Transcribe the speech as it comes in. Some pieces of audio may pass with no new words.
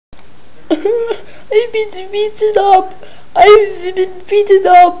I've been beaten up. I've been beaten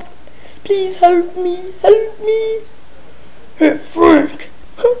up. Please help me. Help me. Hey, Frank.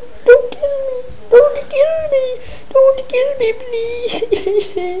 Don't kill me. Don't kill me. Don't kill me,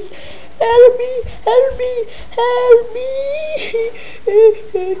 please. Help me. Help me. Help me.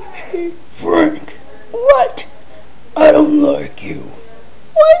 Frank. What? I don't like you.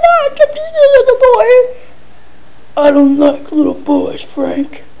 Why not? I'm just a little boy. I don't like little boys,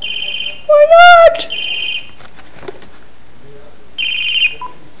 Frank. Why not?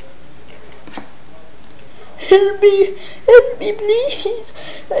 Help me, please.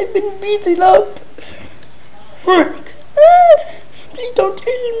 I've been beaten up. Frank, please don't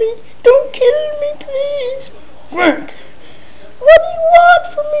kill me. Don't kill me, please. Frank, what do you want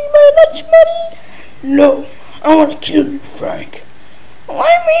from me, my lunch money? No, I want to kill you, Frank.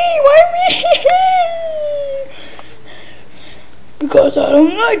 Why me? Why me? Because I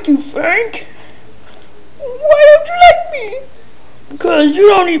don't like you, Frank. Why don't you like me? Because you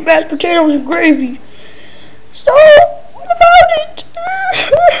don't eat mashed potatoes and gravy. So, what about it?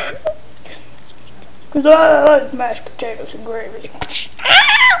 Because I like mashed potatoes and gravy.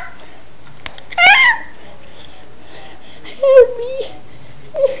 Help me.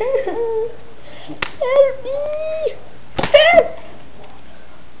 Help me. Help.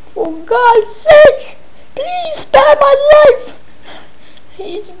 For God's sakes, please spare my life.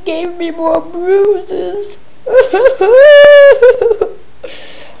 He gave me more bruises.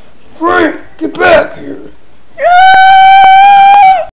 Frank, get back here. No!